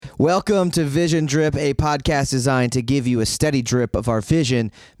Welcome to Vision Drip, a podcast designed to give you a steady drip of our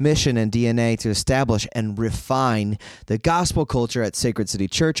vision, mission, and DNA to establish and refine the gospel culture at Sacred City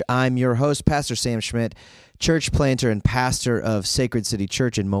Church. I'm your host, Pastor Sam Schmidt, church planter and pastor of Sacred City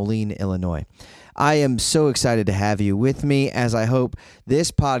Church in Moline, Illinois. I am so excited to have you with me as I hope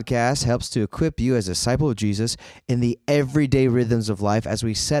this podcast helps to equip you as a disciple of Jesus in the everyday rhythms of life as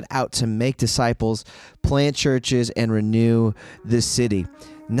we set out to make disciples, plant churches, and renew the city.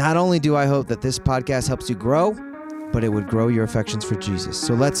 Not only do I hope that this podcast helps you grow, but it would grow your affections for Jesus.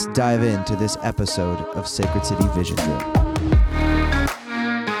 So let's dive into this episode of Sacred City Vision Drip.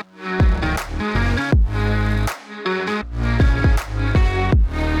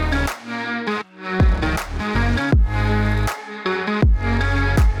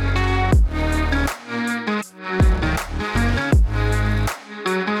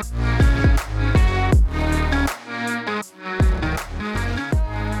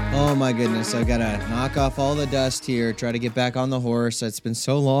 Oh my goodness, I've got to knock off all the dust here, try to get back on the horse. It's been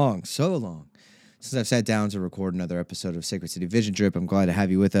so long since I've sat down to record another episode of Sacred City Vision Drip. I'm glad to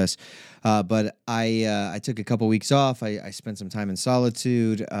have you with us. But I took a couple weeks off. I spent some time in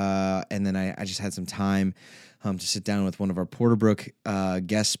solitude, and then I just had some time to sit down with one of our Porterbrook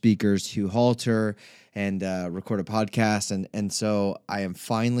guest speakers, Hugh Halter, and record a podcast. And so I am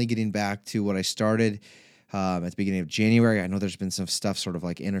finally getting back to what I started at the beginning of January. I know there's been some stuff sort of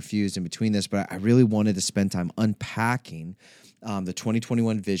like interfused in between this, but I really wanted to spend time unpacking the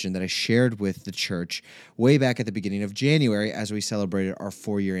 2021 vision that I shared with the church way back at the beginning of January as we celebrated our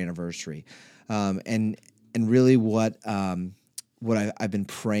 4-year anniversary. And really what I've been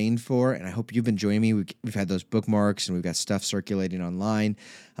praying for, and I hope you've been joining me. We've had those bookmarks, and we've got stuff circulating online,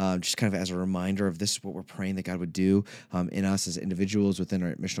 just kind of as a reminder of this is what we're praying that God would do in us as individuals within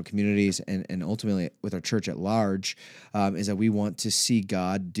our missional communities, and ultimately with our church at large, is that we want to see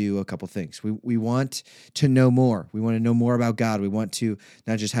God do a couple things. We want to know more. We want to know more about God. We want to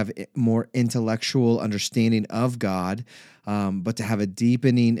not just have more intellectual understanding of God, but to have a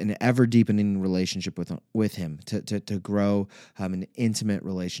deepening and ever-deepening relationship with Him, to grow an intimate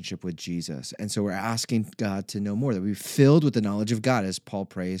relationship with Jesus. And so we're asking God to know more, that we're filled with the knowledge of God, as Paul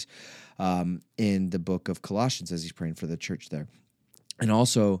prays in the book of Colossians as he's praying for the church there. And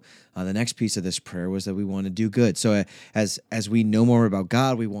also, the next piece of this prayer was that we want to do good. So as we know more about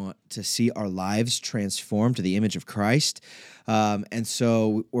God, we want to see our lives transformed to the image of Christ. And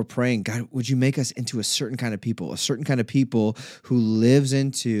so we're praying, God, would you make us into a certain kind of people who lives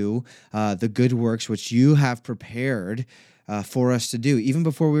into the good works which you have prepared for us to do. Even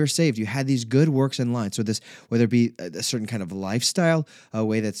before we were saved, you had these good works in line. So this, whether it be a certain kind of lifestyle, a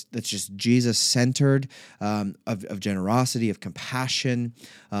way that's just Jesus-centered, of generosity, of compassion,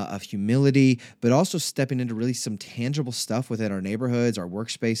 of humility, but also stepping into really some tangible stuff within our neighborhoods, our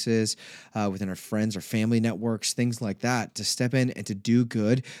workspaces, within our friends, our family networks, things like that, to step in and to do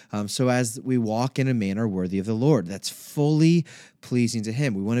good, so as we walk in a manner worthy of the Lord, that's fully pleasing to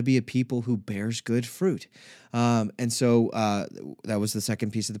Him. We want to be a people who bears good fruit. And so that was the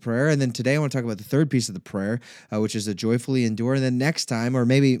second piece of the prayer. And then today I want to talk about the third piece of the prayer, which is to joyfully endure. And then next time, or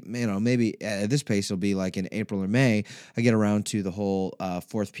maybe at this pace, it'll be like in April or May, I get around to the whole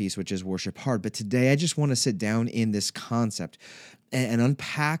fourth piece, which is worship hard. But today I just want to sit down in this concept and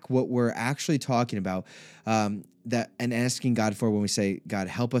unpack what we're actually talking about, that and asking God for when we say, God,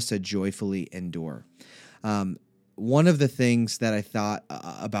 help us to joyfully endure. One of the things that I thought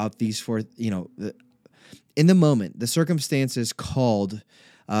about these four, in the moment, the circumstances called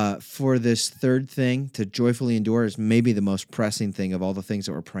for this third thing to joyfully endure is maybe the most pressing thing of all the things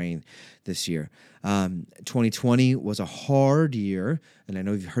that we're praying this year. 2020 was a hard year, and I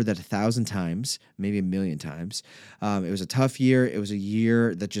know you've heard that 1,000 times, maybe 1,000,000 times. It was a tough year. It was a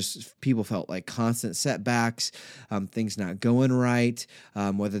year that just people felt like constant setbacks, things not going right,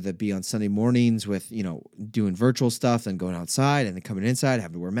 whether that be on Sunday mornings with, doing virtual stuff and going outside and then coming inside,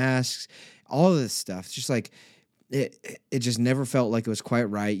 having to wear masks, all of this stuff. It's just like, it just never felt like it was quite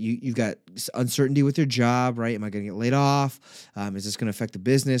right. You've got uncertainty with your job, right? Am I going to get laid off? Is this going to affect the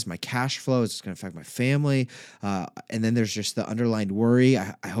business, my cash flow? Is this going to affect my family? And then there's just the underlying worry.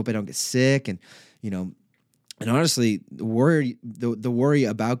 I hope I don't get sick. And honestly, the worry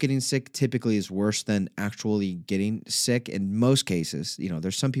about getting sick typically is worse than actually getting sick in most cases.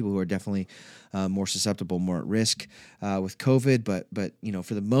 There's some people who are definitely more susceptible, more at risk with COVID, but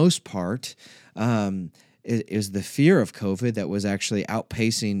for the most part, it was the fear of COVID that was actually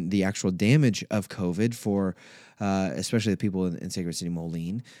outpacing the actual damage of COVID for especially the people in Sacred City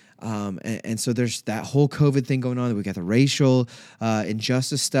Moline. And so there's that whole COVID thing going on. We got the racial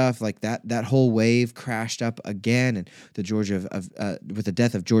injustice stuff, like that whole wave crashed up again, and the Georgia with the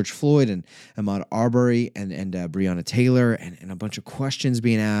death of George Floyd and Ahmaud Arbery and Breonna Taylor, and a bunch of questions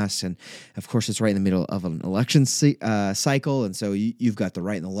being asked, and of course it's right in the middle of an election cycle, and so you've got the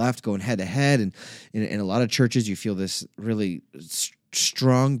right and the left going head to head, and in a lot of churches you feel this really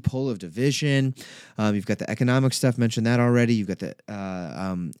strong pull of division. You've got the economic stuff, mentioned that already. You've got the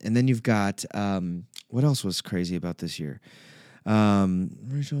and then you've got what else was crazy about this year? I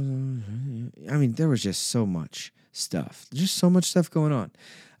mean, there was just so much stuff, going on.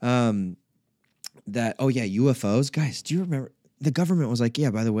 UFOs, guys. Do you remember the government was like,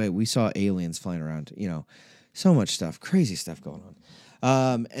 yeah, by the way, we saw aliens flying around. So much stuff, crazy stuff going on.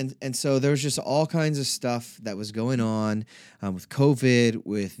 And so there was just all kinds of stuff that was going on with COVID,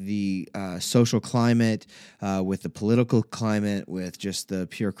 with the social climate, with the political climate, with just the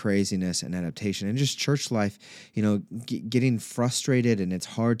pure craziness and adaptation, and just church life, getting frustrated, and it's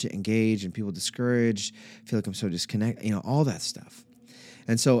hard to engage, and people discouraged, feel like I'm so disconnected, all that stuff.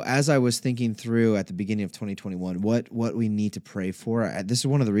 And so as I was thinking through at the beginning of 2021, what we need to pray for, this is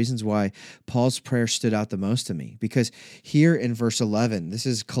one of the reasons why Paul's prayer stood out the most to me, because here in verse 11, this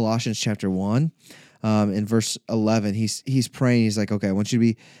is Colossians chapter 1, in verse 11, he's praying. He's like, okay, I want you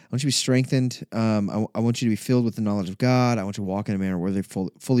to be strengthened. I want you to be filled with the knowledge of God. I want you to walk in a manner worthy,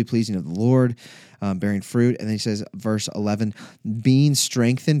 fully pleasing of the Lord, bearing fruit. And then he says, verse 11, being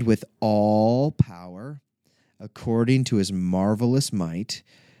strengthened with all power according to his marvelous might,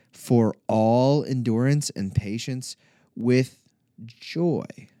 for all endurance and patience with joy.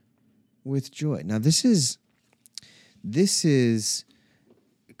 With joy. Now, this is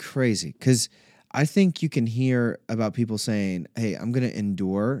crazy, because I think you can hear about people saying, hey, I'm going to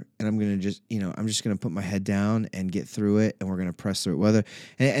endure, and I'm going to I'm just going to put my head down and get through it, and we're going to press through it.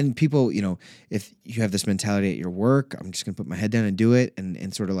 And people, if you have this mentality at your work, I'm just going to put my head down and do it,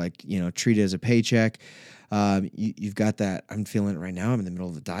 and sort of like, treat it as a paycheck. You've got that. I'm feeling it right now. I'm in the middle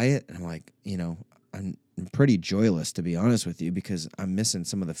of a diet, and I'm like, I'm pretty joyless, to be honest with you, because I'm missing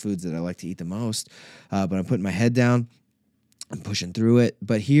some of the foods that I like to eat the most. But I'm putting my head down. I'm pushing through it.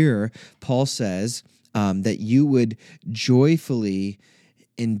 But here, Paul says that you would joyfully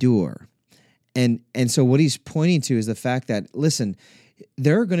endure. And so what he's pointing to is the fact that, listen,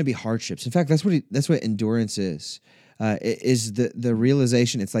 there are going to be hardships. In fact, that's what endurance is. Is the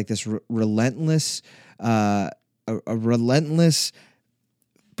realization. It's like this relentless, a relentless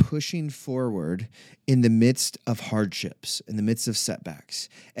pushing forward in the midst of hardships, in the midst of setbacks.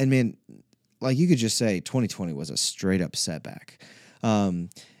 And man, like you could just say 2020 was a straight up setback. And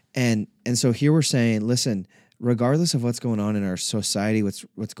so here we're saying, listen, regardless of what's going on in our society, what's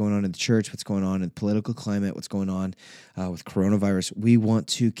going on in the church, what's going on in the political climate, what's going on with coronavirus, we want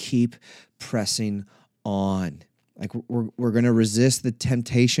to keep pressing on. Like we're going to resist the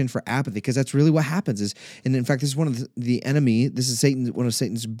temptation for apathy, because that's really what happens. And in fact, this is one of the enemy. This is one of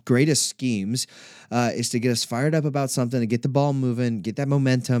Satan's greatest schemes, is to get us fired up about something, to get the ball moving, get that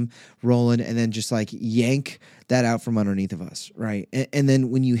momentum rolling, and then just like yank that out from underneath of us, right? And then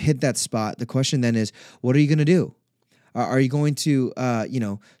when you hit that spot, the question then is, what are you going to do? Are you going to,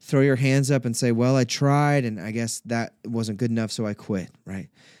 throw your hands up and say, well, I tried, and I guess that wasn't good enough, so I quit, right?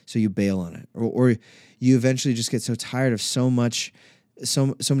 So you bail on it. Or you eventually just get so tired of so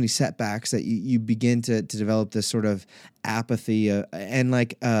many setbacks that you begin to develop this sort of apathy and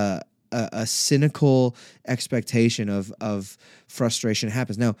like a cynical expectation of frustration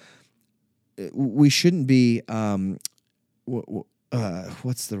happens. Now, we shouldn't be...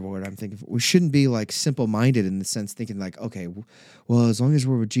 what's the word I'm thinking of? We shouldn't be like simple-minded in the sense thinking like, okay, well, as long as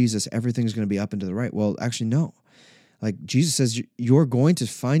we're with Jesus, everything's going to be up and to the right. Well, actually, no. Like Jesus says, you're going to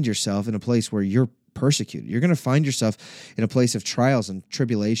find yourself in a place where you're persecuted. You're going to find yourself in a place of trials and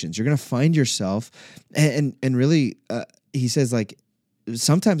tribulations. You're going to find yourself, and really, he says, like,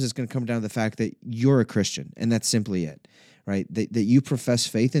 sometimes it's going to come down to the fact that you're a Christian, and that's simply it. Right? That you profess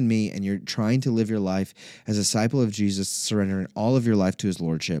faith in me, and you're trying to live your life as a disciple of Jesus, surrendering all of your life to his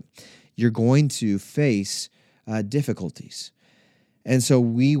lordship. You're going to face difficulties. And so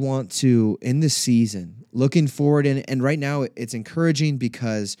we want to, in this season, looking forward, and right now it's encouraging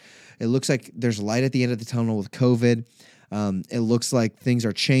because it looks like there's light at the end of the tunnel with COVID. It looks like things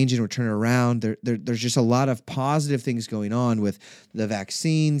are changing. We're turning around. There's just a lot of positive things going on with the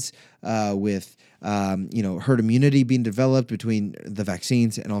vaccines, with herd immunity being developed between the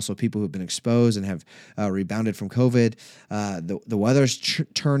vaccines and also people who've been exposed and have rebounded from COVID. The weather's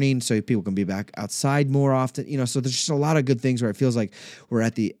turning, so people can be back outside more often. So there's just a lot of good things where it feels like we're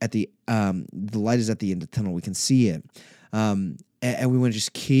at the light is at the end of the tunnel. We can see it, and we want to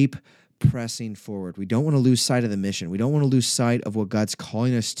just keep pressing forward. We don't want to lose sight of the mission. We don't want to lose sight of what God's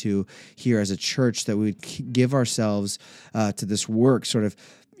calling us to here as a church, that we would give ourselves to this work, sort of,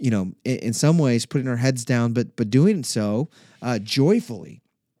 in some ways putting our heads down, but doing so joyfully.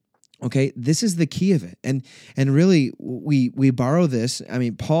 Okay, this is the key of it. And really we borrow this. I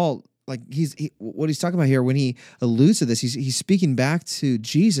mean, Paul, like what he's talking about here when he alludes to this, he's speaking back to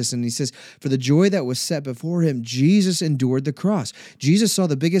Jesus, and he says, for the joy that was set before him, Jesus endured the cross. Jesus saw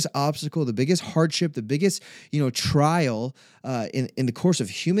the biggest obstacle, the biggest hardship, the biggest, trial in the course of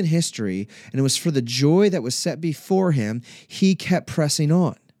human history, and it was for the joy that was set before him, he kept pressing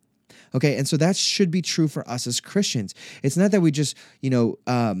on. Okay, and so that should be true for us as Christians. It's not that we just,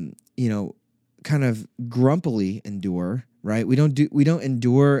 kind of grumpily endure, right? We don't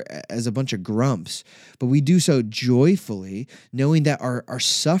endure as a bunch of grumps, but we do so joyfully, knowing that our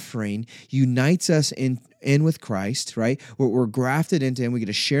suffering unites us in with Christ, right? We're grafted into him. We get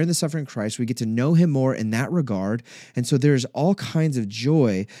to share in the suffering of Christ. We get to know him more in that regard. And so there's all kinds of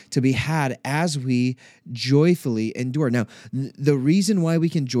joy to be had as we joyfully endure. Now, the reason why we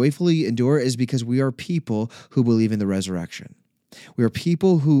can joyfully endure is because we are people who believe in the resurrection. We are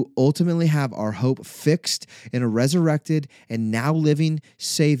people who ultimately have our hope fixed in a resurrected and now living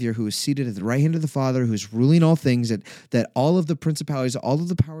Savior who is seated at the right hand of the Father, who is ruling all things, that all of the principalities, all of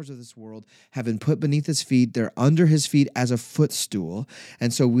the powers of this world have been put beneath his feet. They're under his feet as a footstool.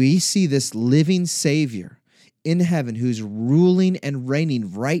 And so we see this living Savior in heaven who's ruling and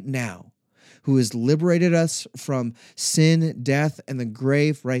reigning right now, who has liberated us from sin, death, and the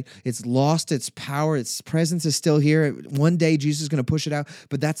grave, right? It's lost its power. Its presence is still here. One day, Jesus is going to push it out.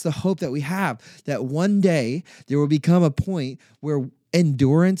 But that's the hope that we have, that one day there will become a point where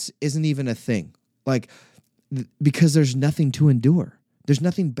endurance isn't even a thing. Because there's nothing to endure. There's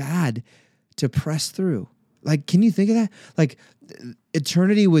nothing bad to press through. Can you think of that?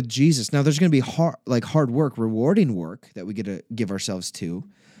 Eternity with Jesus. Now, there's going to be hard work, rewarding work that we get to give ourselves to,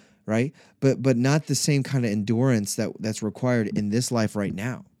 right? But not the same kind of endurance that's required in this life right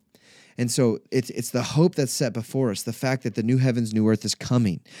now. And so it's the hope that's set before us, the fact that the new heavens, new earth is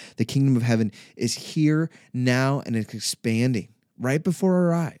coming. The kingdom of heaven is here now, and it's expanding right before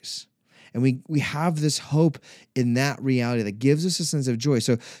our eyes. And we have this hope in that reality that gives us a sense of joy.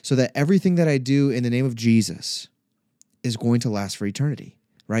 So that everything that I do in the name of Jesus is going to last for eternity.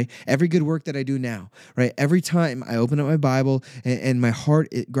 Right? Every good work that I do now, right? Every time I open up my Bible and my heart,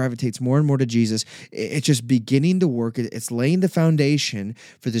 it gravitates more and more to Jesus, it's just beginning to work. It's laying the foundation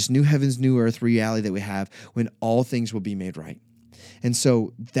for this new heavens, new earth reality that we have when all things will be made right. And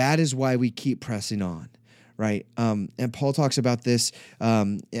so that is why we keep pressing on, right? And Paul talks about this,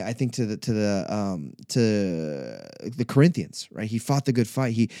 I think to the Corinthians, right? He fought the good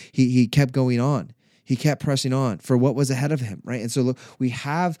fight. He kept going on. He kept pressing on for what was ahead of him, right? And so look, we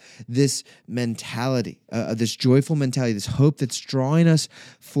have this mentality, this joyful mentality, this hope that's drawing us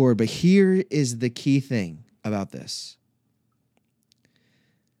forward. But here is the key thing about this.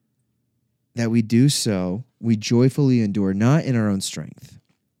 That we do so, we joyfully endure, not in our own strength,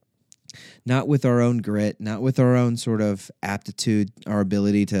 not with our own grit, not with our own sort of aptitude, our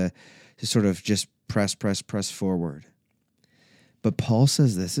ability to sort of just press forward. But Paul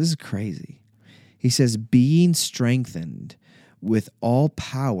says this is crazy. He says, being strengthened with all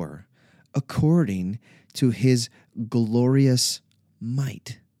power according to his glorious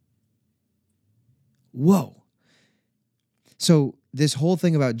might. Whoa. So this whole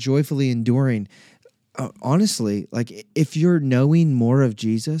thing about joyfully enduring, honestly, if you're knowing more of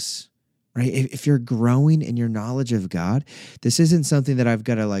Jesus, right? If you're growing in your knowledge of God, this isn't something that I've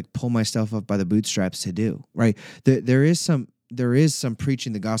got to pull myself up by the bootstraps to do, right? There is some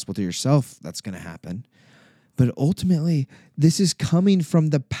preaching the gospel to yourself that's going to happen. But ultimately, this is coming from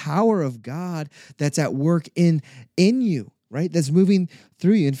the power of God that's at work in you, right? That's moving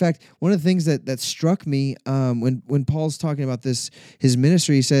through you. In fact, one of the things that struck me when Paul's talking about this, his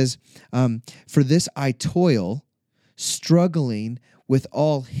ministry, he says, for this I toil, struggling with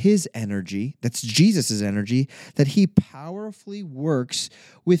all his energy, that's Jesus' energy, that he powerfully works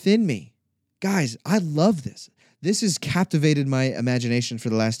within me. Guys, I love this. this has captivated my imagination for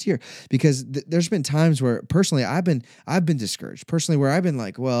the last year, because there's been times where personally I've been discouraged personally, where I've been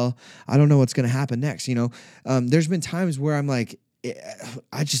like, well, I don't know what's going to happen next. There's been times where I'm like,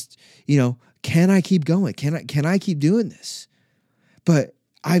 I just, can I keep going? Can I keep doing this? But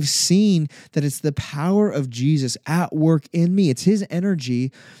I've seen that it's the power of Jesus at work in me. It's his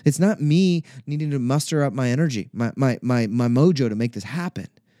energy. It's not me needing to muster up my energy, my mojo to make this happen.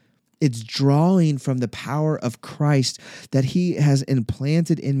 It's drawing from the power of Christ that he has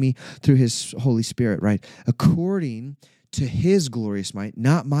implanted in me through his Holy Spirit, right? According to his glorious might,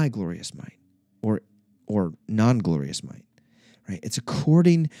 not my glorious might or non-glorious might. Right? It's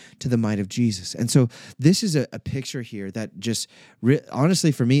according to the might of Jesus. And so this is a picture here that just,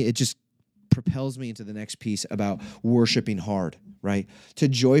 honestly, for me, it just propels me into the next piece about worshiping hard, right? To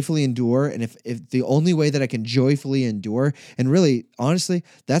joyfully endure. And if the only way that I can joyfully endure, and really, honestly,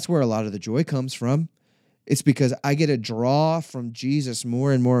 that's where a lot of the joy comes from. It's because I get to draw from Jesus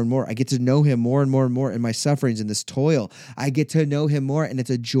more and more and more. I get to know him more and more and more in my sufferings, in this toil. I get to know him more, and it's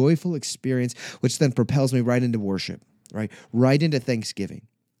a joyful experience, which then propels me right into worship. Right into thanksgiving.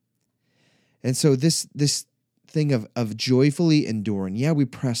 And so this thing of joyfully enduring, we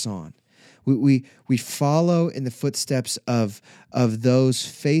press on. We follow in the footsteps of those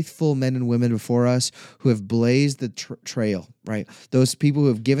faithful men and women before us who have blazed the trail, right? Those people who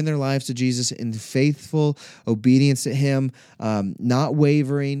have given their lives to Jesus in faithful obedience to him, not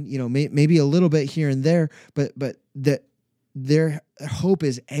wavering, maybe a little bit here and there, but that their hope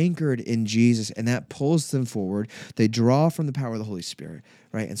is anchored in Jesus, and that pulls them forward. They draw from the power of the Holy Spirit,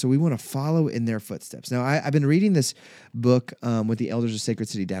 right? And so we want to follow in their footsteps. Now, I've been reading this book with the Elders of Sacred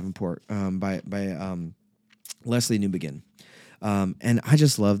City Davenport by Leslie Newbegin, and I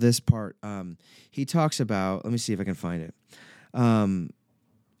just love this part. He talks about, let me see if I can find it.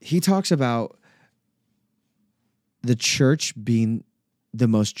 He talks about the church being the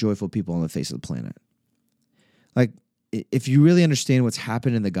most joyful people on the face of the planet. Like, if you really understand what's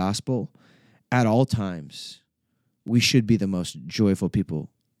happened in the gospel, at all times, we should be the most joyful people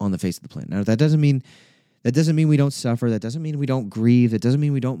on the face of the planet. Now, that doesn't mean we don't suffer. That doesn't mean we don't grieve. That doesn't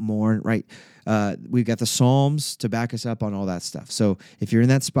mean we don't mourn, right? We've got the Psalms to back us up on all that stuff. So if you're in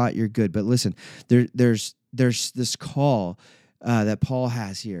that spot, you're good. But listen, there's this call that Paul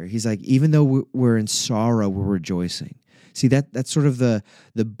has here. He's like, even though we're in sorrow, we're rejoicing. See, that's sort of the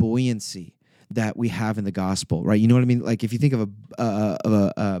buoyancy that we have in the gospel, right? You know what I mean? Like if you think of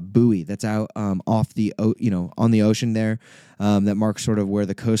a buoy that's out off the on the ocean there, that marks sort of where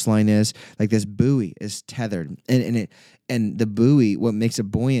the coastline is. Like this buoy is tethered, and the buoy, what makes it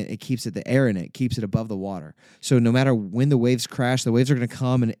buoyant, it keeps the air in it, keeps it above the water. So no matter when the waves crash, the waves are going to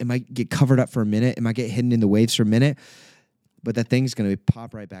come, and it might get covered up for a minute, it might get hidden in the waves for a minute. But that thing's going to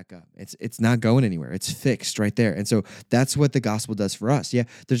pop right back up. It's not going anywhere. It's fixed right there. And so that's what the gospel does for us. Yeah,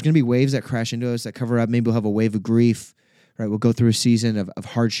 there's going to be waves that crash into us, that cover up. Maybe we'll have a wave of grief, right? We'll go through a season of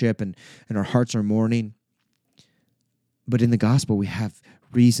hardship, and our hearts are mourning. But in the gospel, we have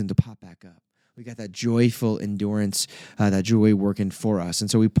reason to pop back up. We got that joyful endurance, that joy working for us.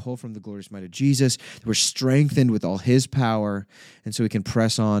 And so we pull from the glorious might of Jesus. We're strengthened with all his power. And so we can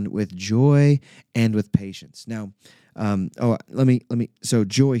press on with joy and with patience. Now, so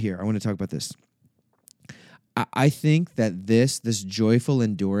joy here. I want to talk about this. I think that this joyful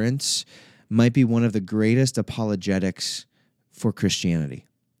endurance might be one of the greatest apologetics for Christianity.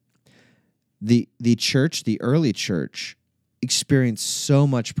 The church, the early church, experienced so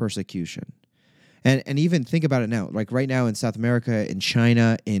much persecution. And even think about it now, like right now in South America, in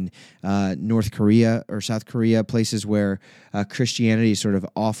China, in North Korea or South Korea, places where Christianity is sort of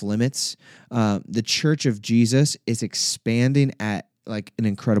off limits, the Church of Jesus is expanding at like an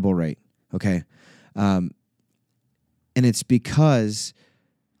incredible rate, okay? And it's because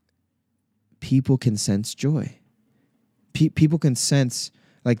people can sense joy. People can sense,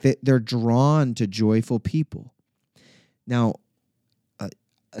 like they're drawn to joyful people. Now,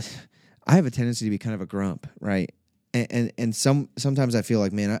 I have a tendency to be kind of a grump, right? And sometimes I feel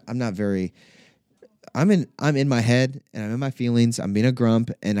like, man, I'm in my head and I'm in my feelings. I'm being a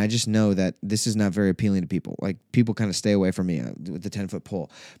grump, and I just know that this is not very appealing to people. Like people kind of stay away from me with the 10-foot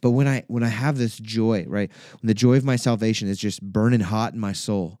pole. But when I have this joy, right? When the joy of my salvation is just burning hot in my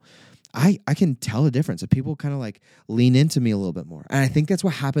soul, I can tell a difference. That people kind of like lean into me a little bit more. And I think that's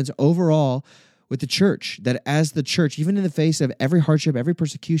what happens overall with the church, that as the church, even in the face of every hardship, every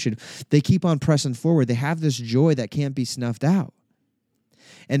persecution, they keep on pressing forward. They have this joy that can't be snuffed out.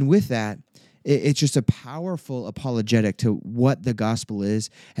 And with that, it's just a powerful apologetic to what the gospel is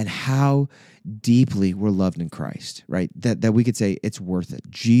and how deeply we're loved in Christ, right? That we could say it's worth it.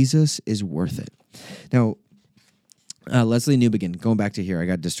 Jesus is worth it. Now, Leslie Newbegin, going back to here, I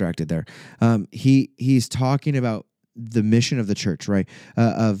got distracted there. He's talking about the mission of the church, right?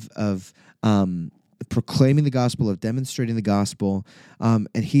 Of proclaiming the gospel, of demonstrating the gospel. And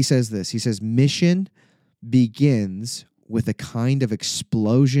he says this. He says, mission begins with a kind of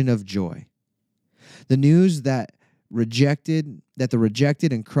explosion of joy. The news that the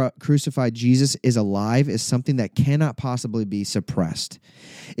rejected and crucified Jesus is alive is something that cannot possibly be suppressed.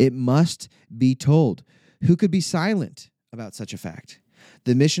 It must be told. Who could be silent about such a fact?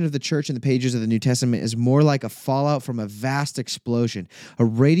 The mission of the church in the pages of the New Testament is more like a fallout from a vast explosion, a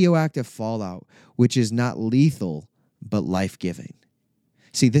radioactive fallout, which is not lethal, but life-giving.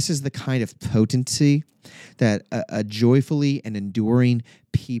 See, this is the kind of potency that a joyfully and enduring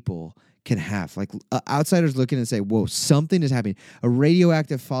people can have. Like outsiders looking and say, whoa, something is happening. A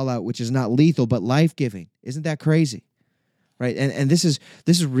radioactive fallout, which is not lethal, but life-giving. Isn't that crazy? Right? And this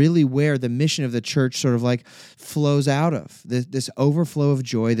is really where the mission of the church sort of like flows out of, this overflow of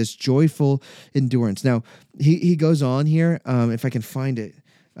joy, this joyful endurance. Now, he goes on here, if I can find it,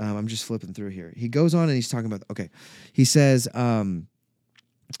 I'm just flipping through here. He goes on and he's talking about, he says,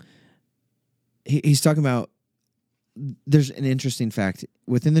 he's talking about, there's an interesting fact.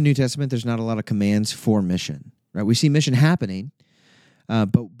 Within the New Testament, there's not a lot of commands for mission, right? We see mission happening,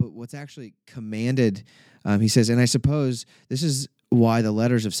 but what's actually commanded, he says, and I suppose this is why the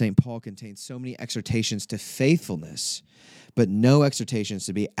letters of St. Paul contain so many exhortations to faithfulness, but no exhortations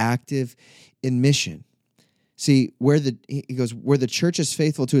to be active in mission. See, where the church is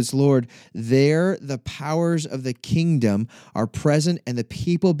faithful to its Lord, there the powers of the kingdom are present, and the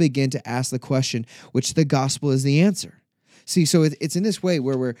people begin to ask the question, which the gospel is the answer. See, so it's in this way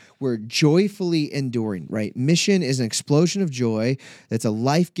where we're joyfully enduring, right? Mission is an explosion of joy. That's a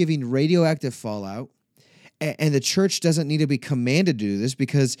life-giving radioactive fallout. And the church doesn't need to be commanded to do this,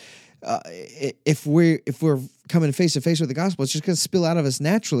 because if we're coming face to face with the gospel, it's just going to spill out of us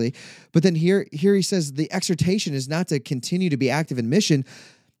naturally. But then here he says the exhortation is not to continue to be active in mission,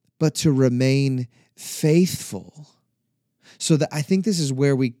 but to remain faithful. So that I think this is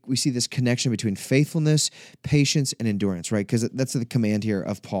where we see this connection between faithfulness, patience, and endurance, right? Because that's the command here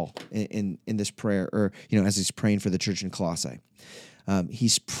of Paul in this prayer, or as he's praying for the church in Colossae.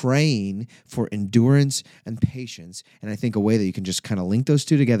 He's praying for endurance and patience, and I think a way that you can just kind of link those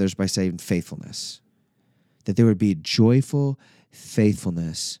two together is by saying faithfulness. That there would be joyful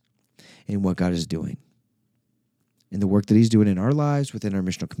faithfulness in what God is doing, in the work that he's doing in our lives, within our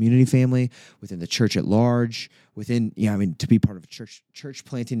missional community family, within the church at large, to be part of a church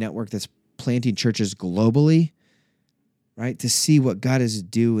planting network that's planting churches globally, right? To see what God is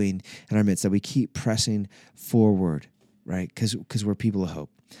doing in our midst, that we keep pressing forward, right? Because we're people of hope.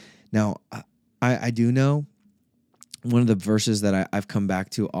 Now, I do know one of the verses that I've come back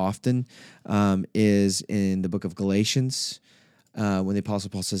to often is in the book of Galatians, when the Apostle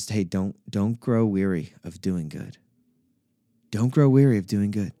Paul says, hey, don't grow weary of doing good. Don't grow weary of doing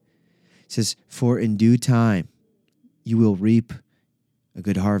good. It says, for in due time you will reap a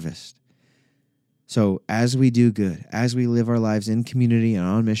good harvest. So as we do good, as we live our lives in community and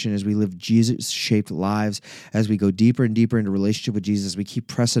on mission, as we live Jesus-shaped lives, as we go deeper and deeper into relationship with Jesus, we keep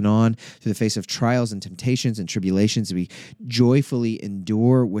pressing on through the face of trials and temptations and tribulations, we joyfully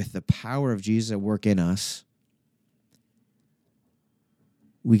endure with the power of Jesus at work in us,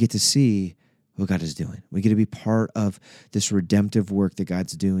 we get to see what God is doing. We get to be part of this redemptive work that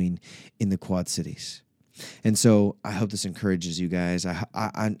God's doing in the Quad Cities. And so I hope this encourages you guys.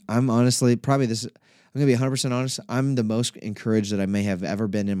 I'm honestly, I'm going to be 100% honest. I'm the most encouraged that I may have ever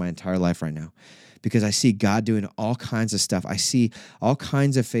been in my entire life right now, because I see God doing all kinds of stuff. I see all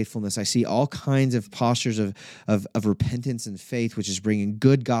kinds of faithfulness. I see all kinds of postures of repentance and faith, which is bringing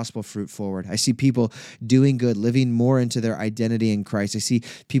good gospel fruit forward. I see people doing good, living more into their identity in Christ. I see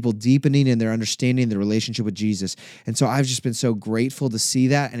people deepening in their understanding, their relationship with Jesus. And so I've just been so grateful to see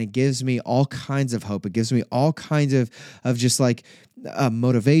that, and it gives me all kinds of hope. It gives me all kinds of just like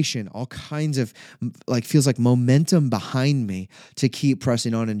motivation, all kinds of feels like momentum behind me to keep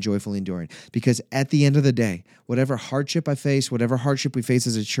pressing on and joyfully enduring. Because at the end of the day, whatever hardship I face, whatever hardship we face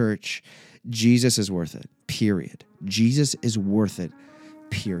as a church, Jesus is worth it, period. Jesus is worth it,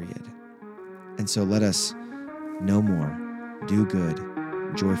 period. And so let us no more do good,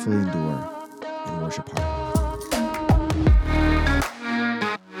 joyfully endure, and worship hard.